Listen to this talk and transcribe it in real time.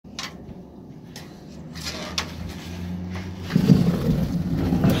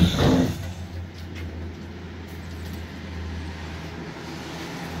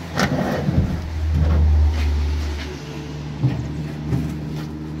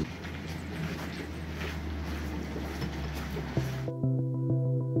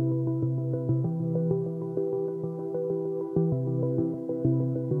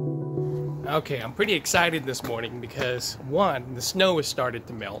Okay, I'm pretty excited this morning because one, the snow has started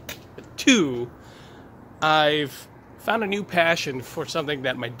to melt, but two, I've found a new passion for something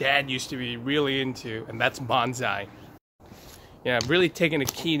that my dad used to be really into, and that's bonsai. Yeah, I've really taken a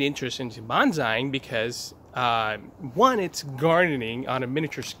keen interest into bonsaiing because one, it's gardening on a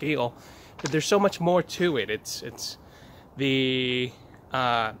miniature scale, but there's so much more to it. It's the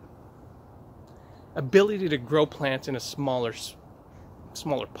ability to grow plants in a smaller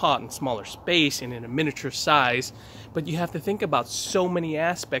pot and smaller space and in a miniature size, but you have to think about so many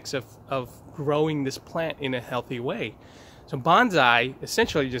aspects of growing this plant in a healthy way. So bonsai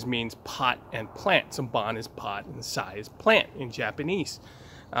essentially just means pot and plant. So bon is pot and sai is plant in Japanese.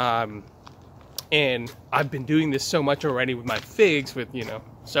 And I've been doing this so much already with my figs, with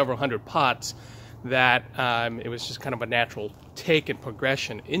several hundred pots, that it was just kind of a natural take and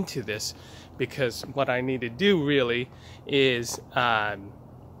progression into this, because what I need to do really is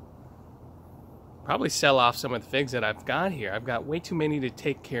probably sell off some of the figs that I've got here. I've got way too many to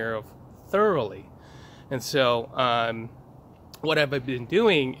take care of thoroughly, and so what I've been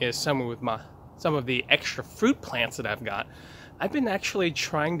doing is some of the extra fruit plants that I've got. I've been actually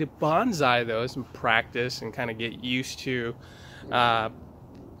trying to bonsai those and practice and kind of get used to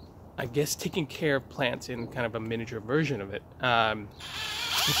I guess taking care of plants in kind of a miniature version of it.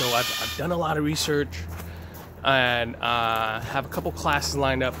 So I've done a lot of research and have a couple classes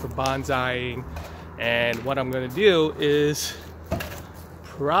lined up for bonsaiing, and what I'm going to do is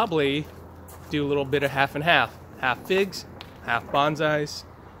probably do a little bit of half and half figs, half bonsais,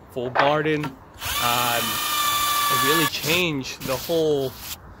 full garden, and really change the whole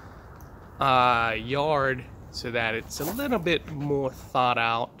yard so that it's a little bit more thought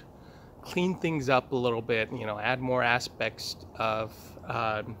out, clean things up a little bit, add more aspects of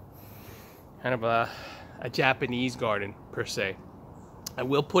kind of a Japanese garden per se. I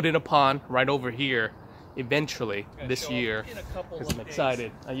will put in a pond right over here eventually this year because I'm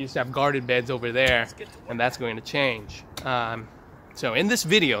excited. I used to have garden beds over there, and that's going to change. So in this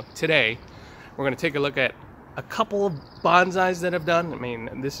video today, we're going to take a look at a couple of bonsais that I've done. I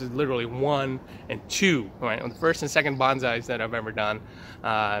mean, this is literally 1 and 2, right? On the first and second bonsais that I've ever done,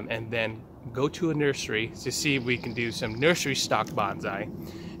 and then go to a nursery to see if we can do some nursery stock bonsai,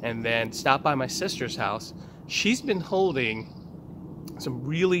 and then stop by my sister's house. She's been holding some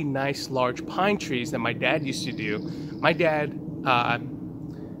really nice large pine trees that my dad used to do. My dad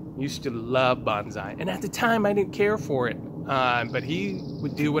used to love bonsai, and at the time I didn't care for it, but he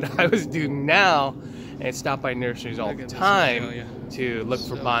would do what I was doing now and stop by nurseries all the time to look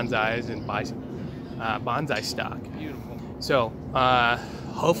for bonsais and buy some bonsai stock. So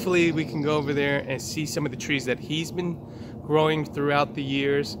hopefully we can go over there and see some of the trees that he's been growing throughout the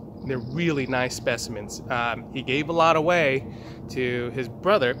years. They're really nice specimens. He gave a lot away to his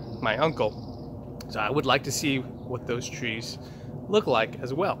brother, my uncle, so I would like to see what those trees look like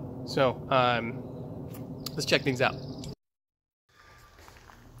as well. So let's check things out.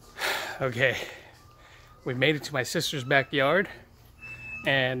 Okay, we made it to my sister's backyard,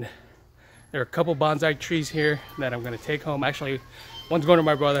 and there are a couple bonsai trees here that I'm going to take home. Actually, one's going to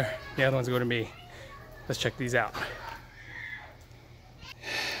my brother, the other one's going to me. Let's check these out.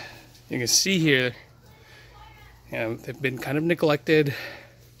 You can see here, they've been kind of neglected.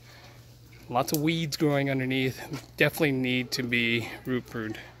 Lots of weeds growing underneath. Definitely need to be root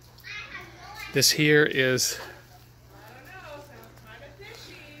pruned. This here is,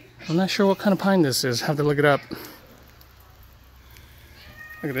 I'm not sure what kind of pine this is. Have to look it up.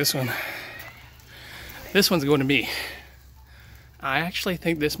 Look at this one. This one's going to me. I actually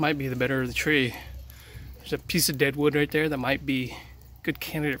think this might be the better of the tree. There's a piece of dead wood right there that might be a good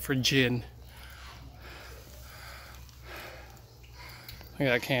candidate for gin. Look at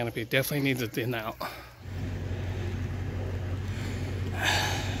that canopy. Definitely needs a thin out.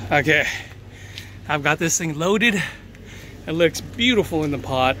 Okay, I've got this thing loaded. It looks beautiful in the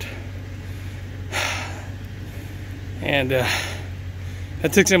pot, and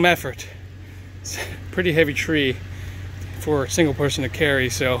that took some effort. It's a pretty heavy tree for a single person to carry,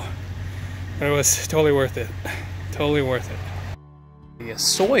 so but it was totally worth it. Totally worth it. The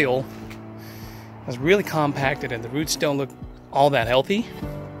soil is really compacted, and the roots don't look all that healthy.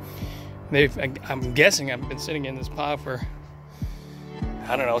 I'm guessing I've been sitting in this pot for,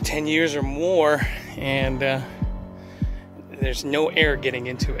 I don't know, 10 years or more, and there's no air getting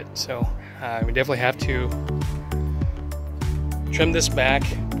into it, so we definitely have to trim this back,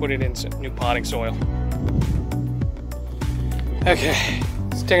 put it in some new potting soil. Okay,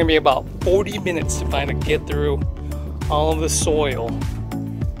 it's taking me about 40 minutes to finally get through all of the soil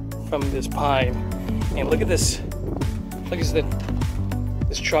from this pine, and look at this. Look at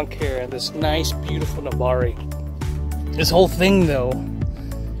this trunk here and this nice, beautiful Nabari. This whole thing though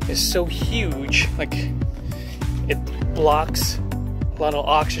is so huge, like it blocks a lot of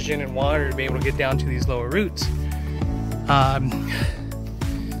oxygen and water to be able to get down to these lower roots. So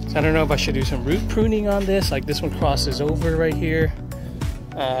I don't know if I should do some root pruning on this, like this one crosses over right here.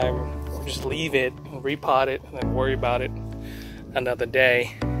 Or just leave it, repot it, and then worry about it another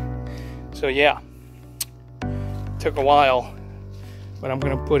day. So yeah, took a while, but I'm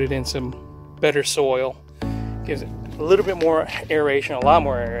gonna put it in some better soil. Gives it a little bit more aeration, a lot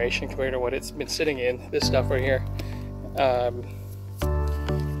more aeration compared to what it's been sitting in. This stuff right here,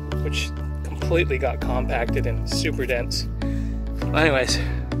 which completely got compacted and super dense. Well, anyways,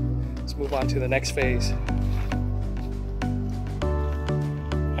 let's move on to the next phase.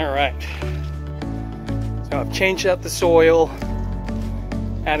 All right, so I've changed out the soil,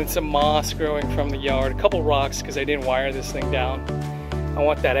 added some moss growing from the yard, a couple rocks because I didn't wire this thing down. I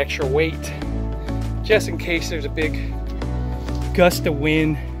want that extra weight just in case there's a big gust of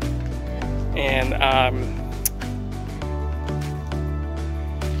wind, and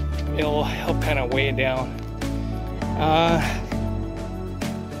it'll help kind of weigh it down.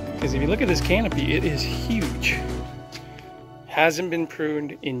 Because if you look at this canopy, it is huge. Hasn't been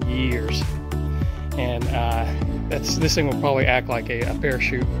pruned in years, and this thing will probably act like a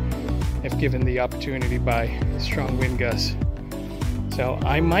parachute if given the opportunity by strong wind gusts. So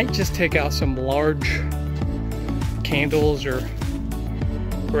I might just take out some large candles or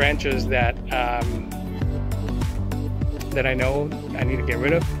branches that that I know I need to get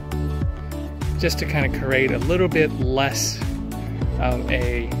rid of, just to kind of create a little bit less of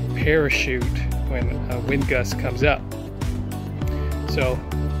a parachute when a wind gust comes up. So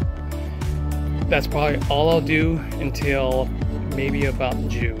that's probably all I'll do until maybe about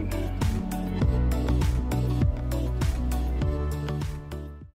June.